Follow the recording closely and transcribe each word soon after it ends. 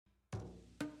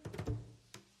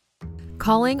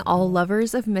Calling all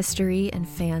lovers of mystery and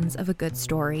fans of a good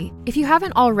story. If you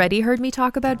haven't already heard me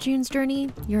talk about June's Journey,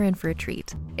 you're in for a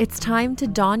treat. It's time to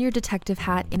don your detective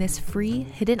hat in this free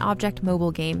hidden object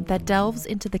mobile game that delves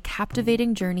into the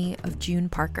captivating journey of June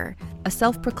Parker, a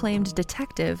self-proclaimed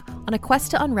detective on a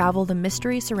quest to unravel the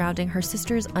mystery surrounding her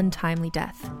sister's untimely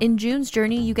death. In June's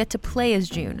Journey, you get to play as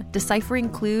June, deciphering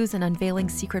clues and unveiling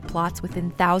secret plots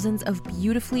within thousands of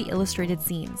beautifully illustrated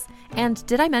scenes. And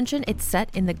did I mention it's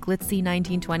set in the glitzy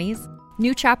 1920s?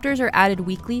 New chapters are added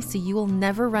weekly, so you will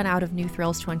never run out of new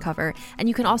thrills to uncover, and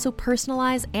you can also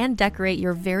personalize and decorate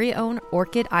your very own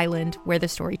Orchid Island where the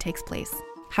story takes place.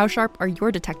 How sharp are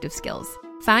your detective skills?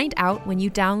 Find out when you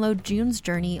download June's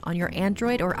Journey on your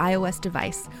Android or iOS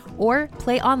device, or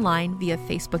play online via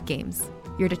Facebook Games.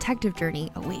 Your detective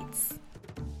journey awaits.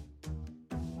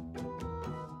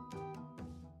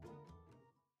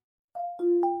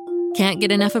 Can't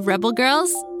get enough of Rebel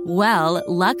Girls? Well,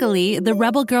 luckily, the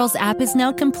Rebel Girls app is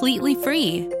now completely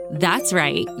free. That's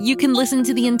right. You can listen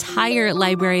to the entire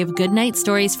library of goodnight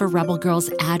stories for Rebel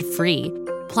Girls ad-free.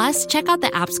 Plus, check out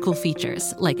the app's cool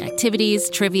features like activities,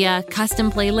 trivia,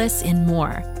 custom playlists, and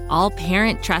more. All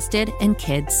parent-trusted and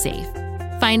kids-safe.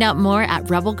 Find out more at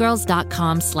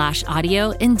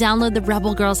rebelgirls.com/audio and download the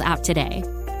Rebel Girls app today.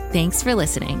 Thanks for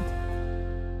listening.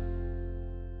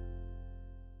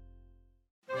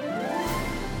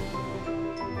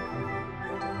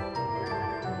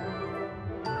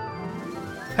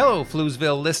 Hello,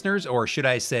 Floozeville listeners, or should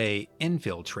I say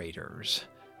infiltrators.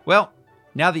 Well,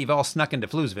 now that you've all snuck into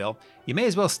Floozeville, you may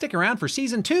as well stick around for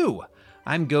Season 2.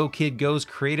 I'm GoKidGo's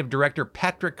creative director,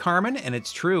 Patrick Carman, and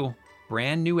it's true,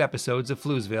 brand new episodes of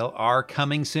Floozeville are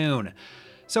coming soon.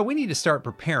 So we need to start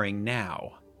preparing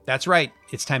now. That's right,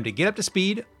 it's time to get up to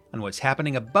speed on what's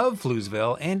happening above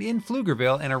Floozeville and in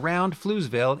Pflugerville and around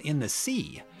Floozeville in the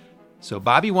sea. So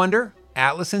Bobby Wonder,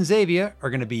 Atlas, and Xavier are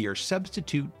going to be your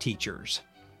substitute teachers.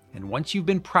 And once you've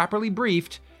been properly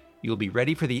briefed, you'll be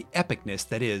ready for the epicness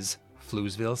that is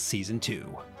Floozeville Season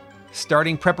 2.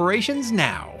 Starting preparations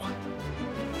now.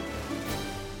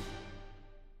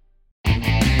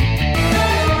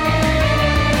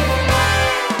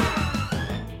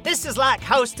 This is like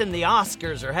hosting the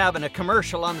Oscars or having a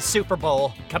commercial on the Super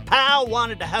Bowl. Kapow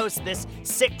wanted to host this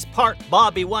 6-part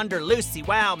Bobby Wonder Lucy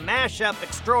Wow mashup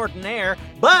extraordinaire,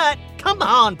 but come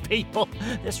on, people.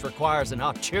 This requires an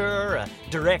auteur, a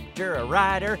director, a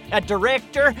writer, a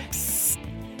director. Psst.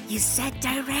 You said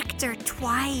director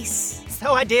twice.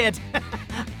 So I did.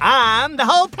 I'm the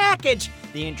whole package.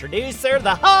 The introducer,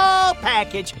 the whole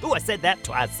package. Ooh, I said that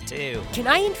twice, too. Can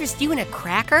I interest you in a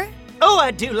cracker? Oh,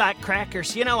 I do like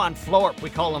crackers. You know, on Florp,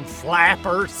 we call them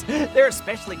flappers. They're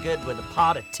especially good with a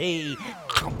pot of tea.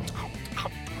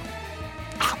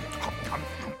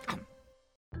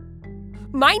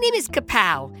 My name is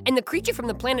Kapow, and the creature from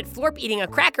the planet Florp eating a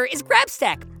cracker is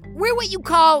Grabstack. We're what you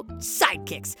call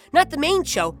sidekicks. Not the main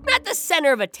show, not the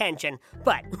center of attention,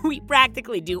 but we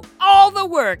practically do all the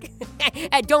work.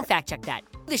 Don't fact check that.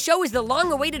 The show is the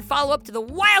long-awaited follow-up to the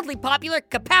wildly popular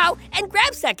Kapow and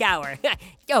Grabstack Hour.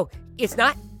 Oh, it's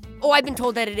not? Oh, I've been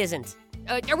told that it isn't.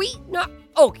 Are we? No.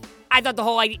 Oh, I thought the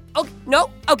whole idea. Okay,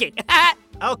 no? Okay.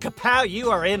 Oh, Kapow, you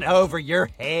are in over your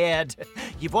head.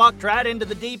 You've walked right into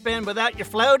the deep end without your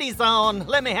floaties on.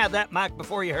 Let me have that mic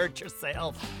before you hurt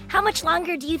yourself. How much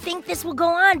longer do you think this will go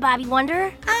on, Bobby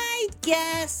Wonder? I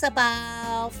guess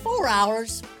about 4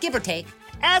 hours, give or take.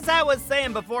 As I was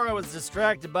saying before I was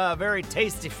distracted by a very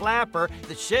tasty flapper,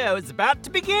 the show is about to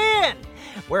begin.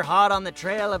 We're hot on the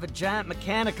trail of a giant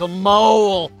mechanical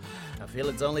mole. I feel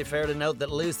it's only fair to note that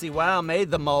Lucy Wow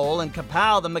made the mole and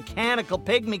Kapow, the mechanical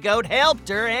pygmy goat, helped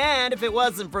her, and if it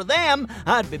wasn't for them,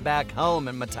 I'd be back home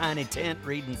in my tiny tent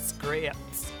reading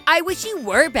scripts. I wish you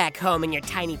were back home in your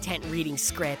tiny tent reading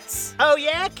scripts. Oh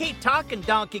yeah? Keep talking,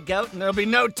 Donkey Goat, and there'll be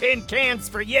no tin cans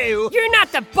for you. You're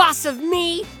not the boss of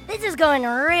me. This is going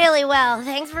really well.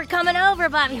 Thanks for coming over,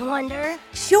 Bobby Wonder.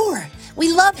 Sure,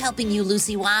 we love helping you,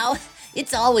 Lucy Wow.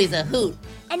 It's always a hoot.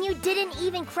 And you didn't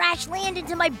even crash land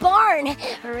into my barn.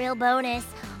 A real bonus.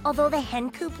 Although the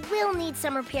hen coop will need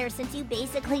some repair since you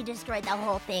basically destroyed the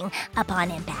whole thing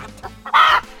upon impact.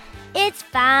 It's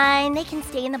fine. They can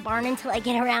stay in the barn until I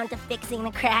get around to fixing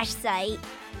the crash site.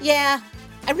 Yeah,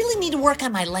 I really need to work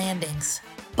on my landings.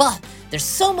 But there's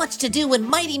so much to do when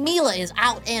Mighty Mila is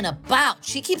out and about.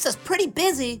 She keeps us pretty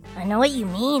busy. I know what you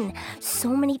mean. So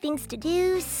many things to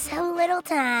do, so little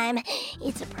time.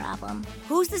 It's a problem.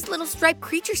 Who's this little striped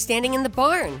creature standing in the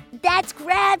barn? That's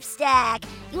Grabstack.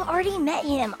 You already met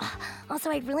him.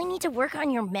 Also, I really need to work on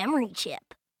your memory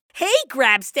chip. Hey,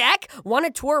 Grabstack! Want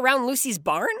a tour around Lucy's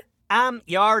barn?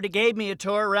 You already gave me a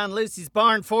tour around Lucy's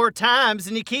barn 4 times,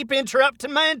 and you keep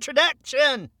interrupting my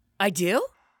introduction. I do?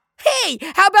 Hey,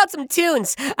 how about some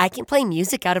tunes? I can play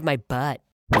music out of my butt.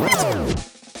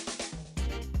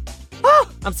 Oh,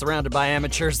 I'm surrounded by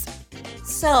amateurs.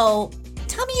 So,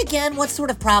 tell me again what sort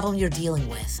of problem you're dealing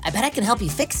with. I bet I can help you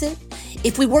fix it.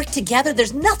 If we work together,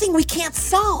 there's nothing we can't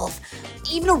solve.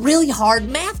 Even a really hard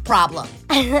math problem.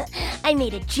 I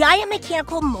made a giant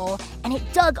mechanical mole, and it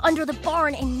dug under the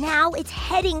barn, and now it's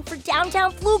heading for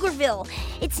downtown Floozeville.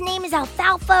 Its name is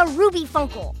Alfalfa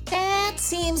Rubyfunkle. That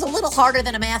seems a little harder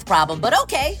than a math problem, but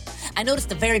okay. I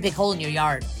noticed a very big hole in your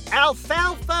yard.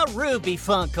 Alfalfa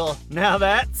Rubyfunkle. Now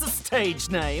that's a stage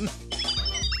name.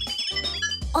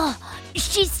 Oh,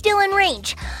 she's still in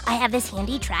range. I have this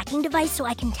handy tracking device so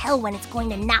I can tell when it's going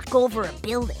to knock over a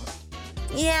building.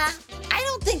 Yeah, I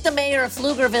don't think the mayor of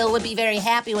Floozeville would be very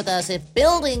happy with us if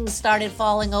buildings started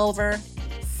falling over.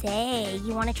 Say,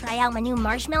 you want to try out my new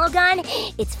marshmallow gun?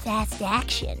 It's fast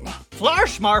action.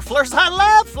 Flarschmarflers, I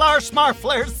love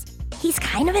Flarschmarflers. He's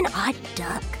kind of an odd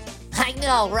duck. I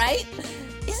know, right?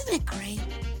 Isn't it great?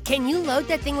 Can you load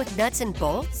that thing with nuts and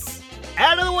bolts?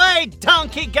 Out of the way,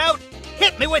 donkey goat.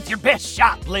 Hit me with your best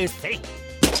shot, Lucy.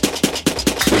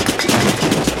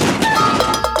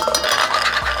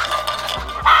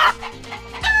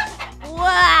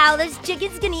 Wow, those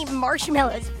chickens can eat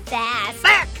marshmallows fast.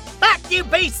 Back! Back, you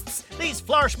beasts! These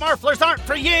Flarschmarflers aren't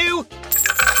for you!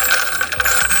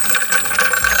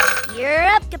 You're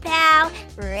up, Kapow.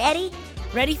 Ready?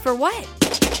 Ready for what?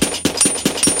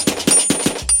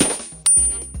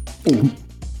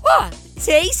 Whoa,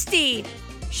 tasty!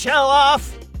 Show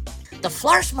off! The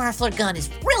Flarschmarfler gun is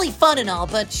really fun and all,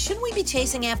 but shouldn't we be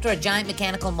chasing after a giant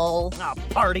mechanical mole? Oh,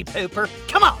 party pooper.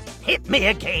 Come on, hit me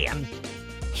again.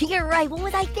 You're right, what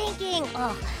was I thinking?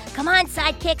 Oh, come on,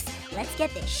 sidekicks. Let's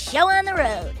get this show on the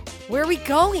road. Where are we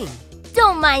going?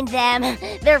 Don't mind them.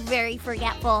 They're very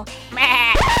forgetful.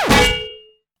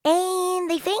 And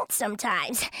they faint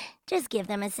sometimes. Just give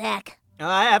them a sec.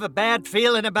 I have a bad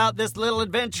feeling about this little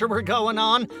adventure we're going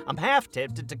on. I'm half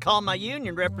tempted to call my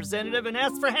union representative and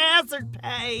ask for hazard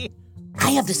pay.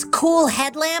 I have this cool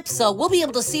headlamp, so we'll be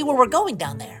able to see where we're going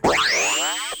down there.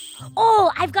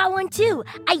 Oh, I've got one too.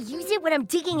 I use it when I'm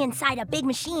digging inside a big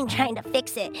machine trying to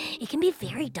fix it. It can be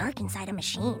very dark inside a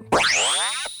machine.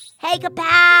 Hey,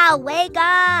 Kapow, wake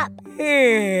up!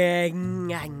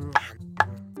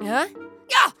 Huh?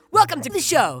 Yeah, welcome to the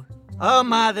show. Oh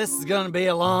my, this is gonna be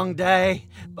a long day.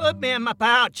 Put me in my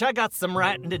pouch, I got some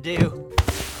writing to do.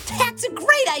 That's a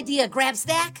great idea,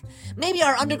 Grabstack. Maybe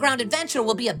our underground adventure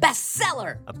will be a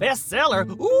bestseller. A bestseller?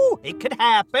 Ooh, it could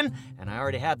happen. And I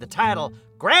already have the title,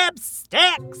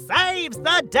 Grabstack Saves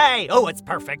the Day. Oh, it's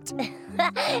perfect.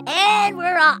 And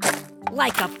we're off.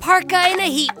 Like a parka in a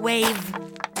heat wave.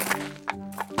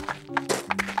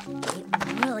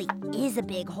 It really is a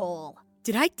big hole.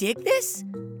 Did I dig this?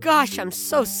 Gosh, I'm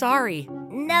so sorry.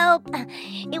 Nope.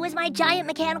 It was my giant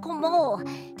mechanical mole.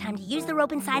 Time to use the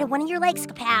rope inside of one of your legs,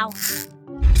 Kapow.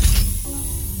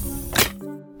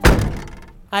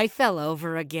 I fell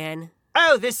over again.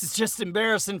 Oh, this is just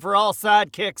embarrassing for all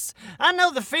sidekicks. I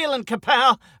know the feeling,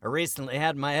 Kapow. I recently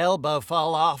had my elbow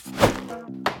fall off.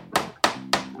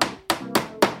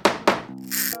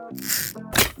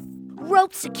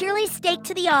 Rope securely staked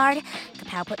to the yard.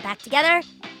 Kapow put back together.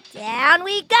 Down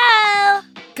we go!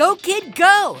 Go, kid,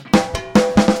 go!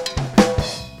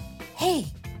 Hey,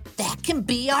 that can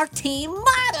be our team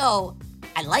motto.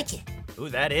 I like it. Ooh,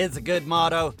 that is a good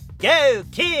motto. Go,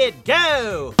 kid,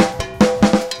 go!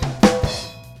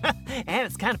 And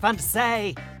it's kind of fun to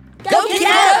say. Go, kid,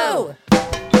 go!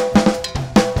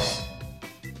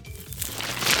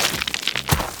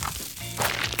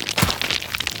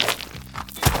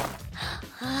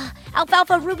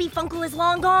 Alfalfa Rubyfunkle is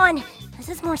long gone. This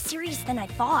is more serious than I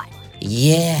thought.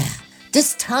 Yeah,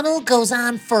 this tunnel goes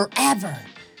on forever.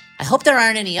 I hope there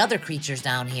aren't any other creatures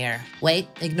down here. Wait,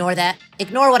 ignore that.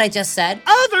 Ignore what I just said.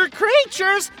 Other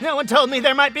creatures? No one told me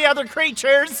there might be other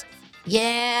creatures.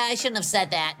 Yeah, I shouldn't have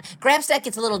said that. Grabstack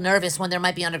gets a little nervous when there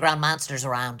might be underground monsters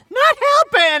around. Not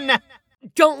helping!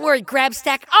 Don't worry,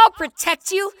 Grabstack. I'll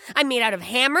protect you. I'm made out of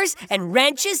hammers and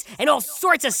wrenches and all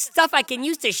sorts of stuff I can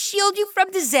use to shield you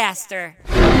from disaster.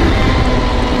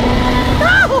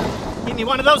 No! Give me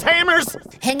one of those hammers!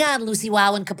 Hang on, Lucy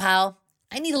Wow and Kapow.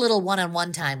 I need a little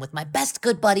one-on-one time with my best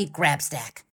good buddy,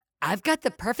 Grabstack. I've got the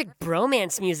perfect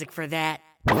bromance music for that.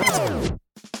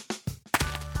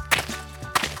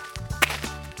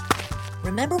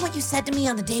 Remember what you said to me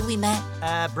on the day we met?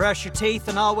 Brush your teeth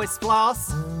and always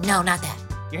floss? No, not that.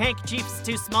 Your handkerchief is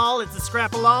too small, it's a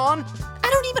scrap of lawn? I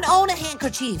don't even own a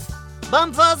handkerchief.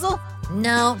 Bumfuzzle?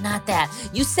 No, not that.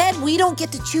 You said we don't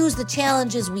get to choose the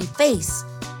challenges we face,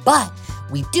 but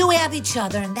we do have each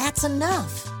other, and that's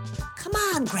enough. Come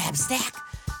on, Grabstack.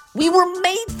 We were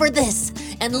made for this,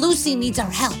 and Lucy needs our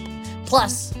help.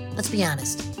 Plus, let's be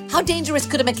honest, how dangerous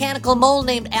could a mechanical mole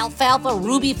named Alfalfa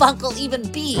Ruby Funkle even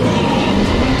be?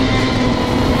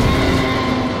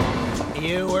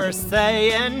 You were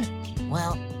saying?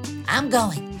 Well, I'm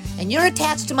going, and you're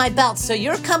attached to my belt, so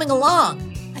you're coming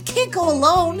along. I can't go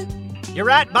alone. You're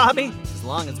right, Bobby. As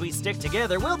long as we stick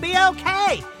together, we'll be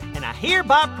okay. And I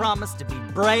hereby promise to be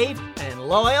brave and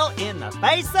loyal in the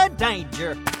face of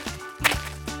danger.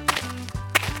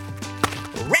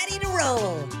 Ready to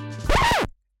roll.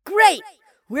 Great!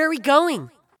 Where are we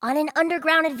going? On an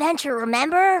underground adventure,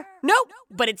 remember? Nope,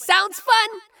 but it sounds fun.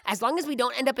 As long as we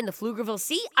don't end up in the Floozeville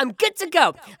Sea, I'm good to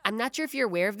go. I'm not sure if you're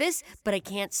aware of this, but I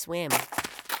can't swim.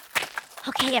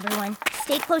 Okay, everyone,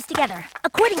 stay close together.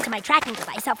 According to my tracking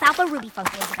device, Alfalfa Ruby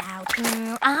Funkle is about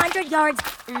 100 yards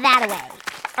that way.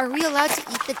 Are we allowed to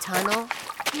eat the tunnel?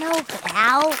 No,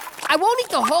 Kapow. I won't eat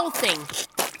the whole thing.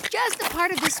 Just a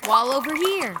part of this wall over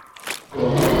here.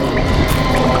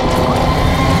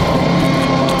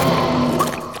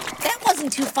 That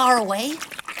wasn't too far away.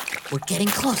 We're getting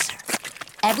closer.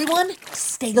 Everyone,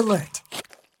 stay alert.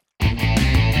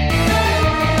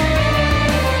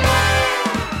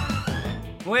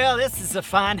 Well, this is a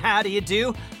fine how do you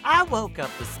do. I woke up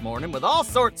this morning with all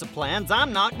sorts of plans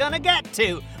I'm not gonna get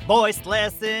to. Voice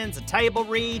lessons, a table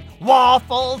read,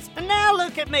 waffles, and now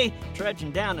look at me,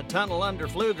 trudging down a tunnel under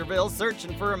Floozeville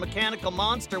searching for a mechanical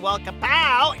monster while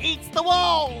Kapow eats the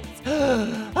walls.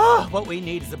 Oh, what we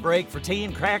need is a break for tea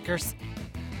and crackers.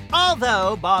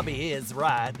 Although Bobby is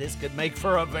right, this could make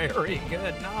for a very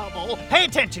good novel. Pay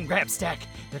attention, Grabstack.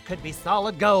 There could be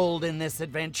solid gold in this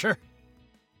adventure.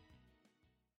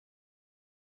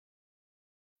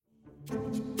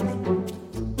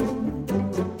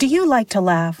 Do you like to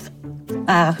laugh?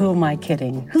 Who am I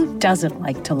kidding? Who doesn't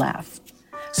like to laugh?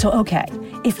 So, okay,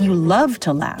 if you love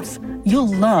to laugh, you'll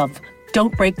love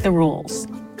Don't Break the Rules.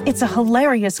 It's a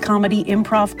hilarious comedy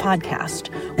improv podcast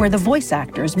where the voice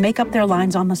actors make up their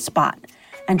lines on the spot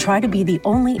and try to be the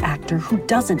only actor who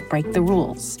doesn't break the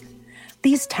rules.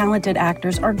 These talented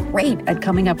actors are great at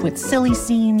coming up with silly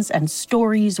scenes and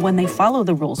stories when they follow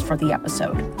the rules for the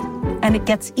episode. And it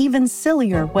gets even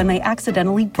sillier when they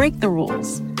accidentally break the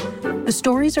rules. The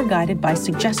stories are guided by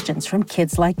suggestions from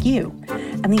kids like you,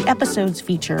 and the episodes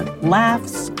feature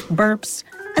laughs, burps,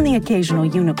 and the occasional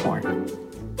unicorn.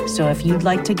 So if you'd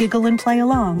like to giggle and play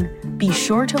along, be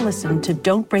sure to listen to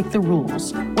Don't Break the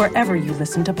Rules wherever you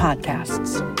listen to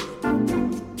podcasts.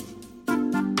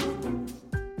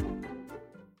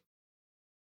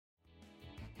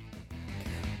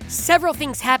 Several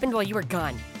things happened while you were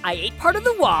gone. I ate part of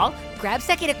the wall,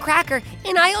 Grabstack ate a cracker,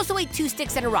 and I also ate 2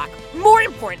 sticks and a rock. More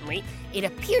importantly, it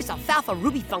appears Alfalfa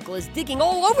Ruby Funkle is digging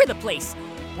all over the place.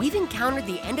 We've encountered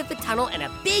the end of the tunnel and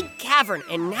a big cavern,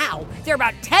 and now there are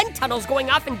about 10 tunnels going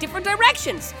off in different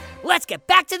directions. Let's get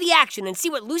back to the action and see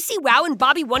what Lucy Wow and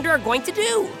Bobby Wonder are going to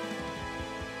do.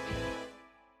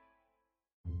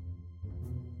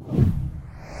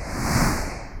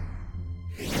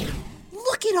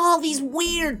 Look at all these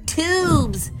weird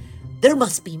tubes. There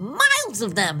must be miles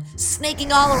of them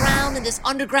snaking all around in this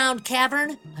underground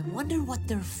cavern. I wonder what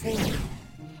they're for.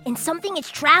 And something is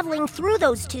traveling through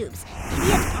those tubes.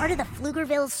 Maybe it's part of the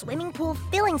Floozeville swimming pool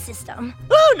filling system.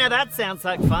 Ooh, now that sounds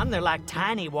like fun. They're like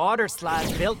tiny water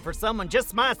slides built for someone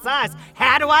just my size.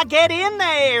 How do I get in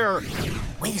there?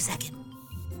 Wait a second.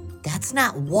 That's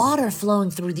not water flowing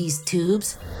through these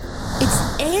tubes.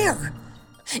 It's air.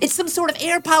 It's some sort of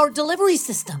air-powered delivery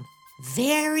system.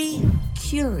 Very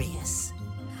curious.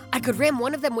 I could ram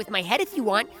one of them with my head if you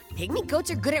want. Pygmy goats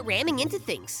are good at ramming into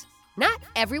things. Not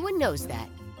everyone knows that.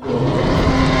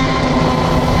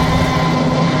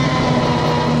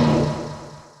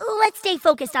 Let's stay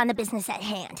focused on the business at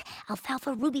hand.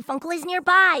 Alfalfa Ruby Funkle is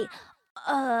nearby.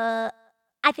 I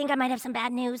think I might have some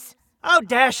bad news. Oh,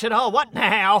 dash it all, what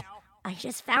now? I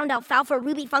just found Alfalfa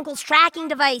Ruby Funkle's tracking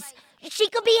device. She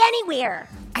could be anywhere.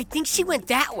 I think she went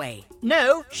that way.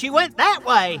 No, she went that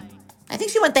way. I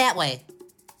think she went that way.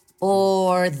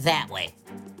 Or that way.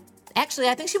 Actually,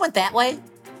 I think she went that way.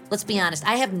 Let's be honest,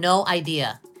 I have no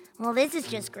idea. Well, this is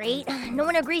just great. No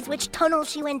one agrees which tunnel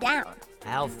she went down.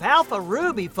 Alfalfa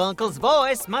Ruby Funkle's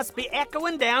voice must be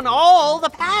echoing down all the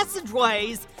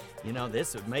passageways. You know,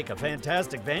 this would make a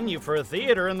fantastic venue for a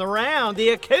theater in the round. The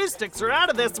acoustics are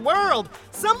out of this world.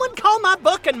 Someone call my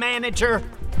booking manager.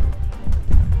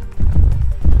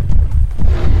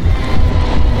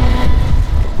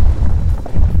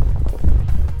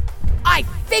 I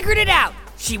figured it out.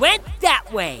 She went that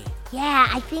way. Yeah,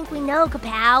 I think we know,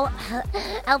 Kapow.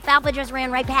 Alfalfa just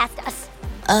ran right past us.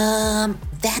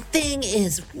 That thing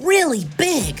is really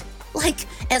big. Like,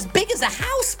 as big as a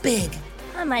house big.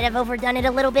 I might have overdone it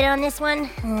a little bit on this one.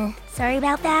 Sorry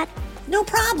about that. No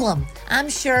problem. I'm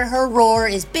sure her roar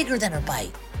is bigger than her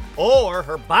bite. Or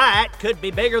her bite could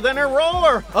be bigger than her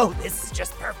roar. Oh, this is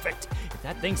just perfect. If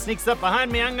that thing sneaks up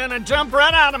behind me, I'm gonna jump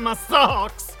right out of my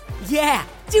socks. Yeah,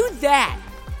 do that.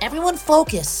 Everyone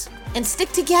focus and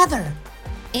stick together.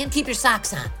 And keep your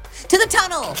socks on. To the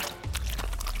tunnel!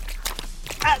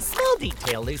 Small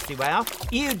detail, Lucy Wow.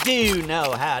 You do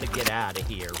know how to get out of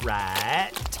here,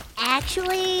 right?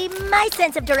 Actually, my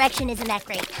sense of direction isn't that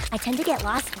great. I tend to get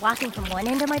lost walking from one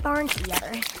end of my barn to the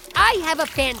other. I have a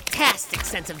fantastic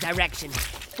sense of direction.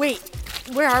 Wait,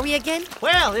 where are we again?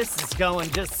 Well, this is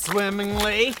going just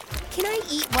swimmingly. Can I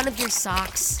eat one of your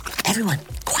socks? Everyone,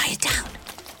 quiet down.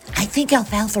 I think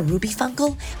Alfalfa Ruby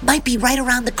Funkle might be right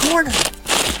around the corner.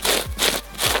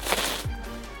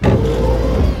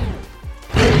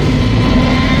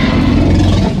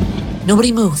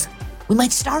 Nobody move. We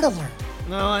might startle her.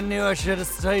 No, I knew I should have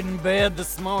stayed in bed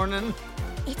this morning.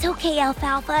 It's okay,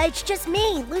 Alfalfa. It's just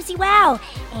me, Lucy Wow.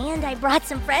 And I brought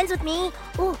some friends with me.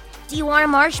 Ooh, do you want a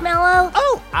marshmallow?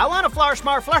 Oh, I want a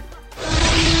flarshmarfler.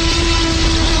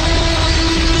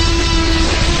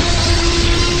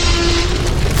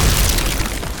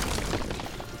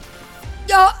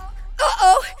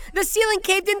 Uh-oh! The ceiling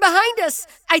caved in behind us.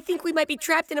 I think we might be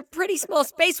trapped in a pretty small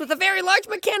space with a very large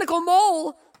mechanical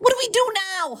mole. What do we do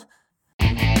now?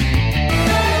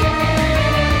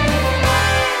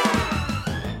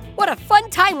 What a fun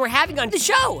time we're having on the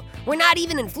show! We're not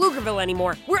even in Floozeville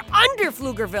anymore. We're under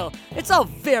Floozeville. It's all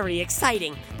very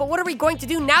exciting. But what are we going to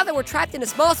do now that we're trapped in a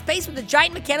small space with a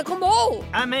giant mechanical mole?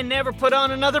 I may never put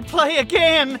on another play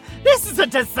again. This is a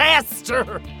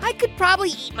disaster. I could probably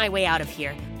eat my way out of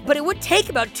here, but it would take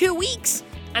about 2 weeks.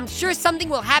 I'm sure something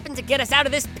will happen to get us out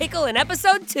of this pickle in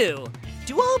episode 2.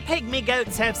 Do all pygmy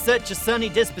goats have such a sunny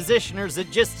disposition, or is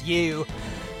it just you?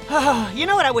 You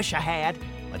know what I wish I had?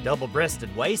 A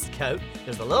double-breasted waistcoat.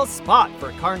 There's a little spot for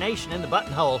a carnation in the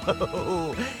buttonhole.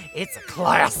 It's a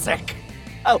classic.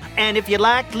 Oh, and if you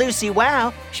liked Lucy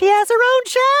Wow, she has her own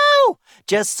show.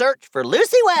 Just search for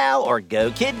Lucy Wow or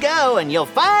GoKidGo and you'll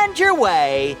find your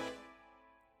way.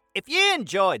 If you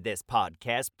enjoyed this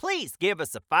podcast, please give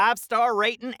us a 5-star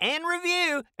rating and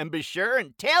review, and be sure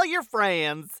and tell your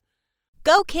friends.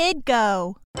 Go Kid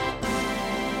Go!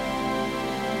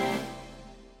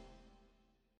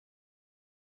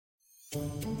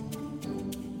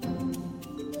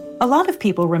 A lot of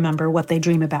people remember what they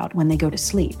dream about when they go to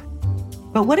sleep.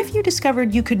 But what if you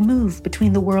discovered you could move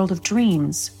between the world of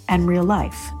dreams and real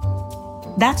life?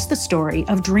 That's the story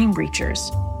of Dream Breachers,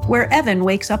 where Evan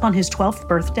wakes up on his 12th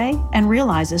birthday and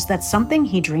realizes that something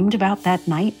he dreamed about that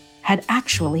night had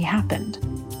actually happened.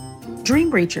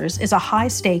 Dream Breachers is a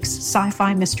high-stakes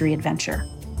sci-fi mystery adventure.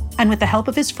 And with the help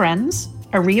of his friends,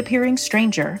 a reappearing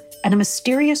stranger, and a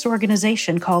mysterious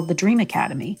organization called the Dream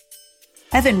Academy,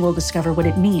 Evan will discover what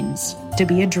it means to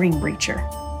be a Dream Breacher.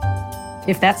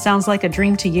 If that sounds like a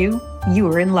dream to you, you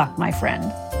are in luck, my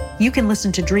friend. You can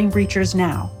listen to Dream Breachers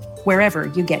now, wherever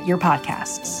you get your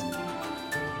podcasts.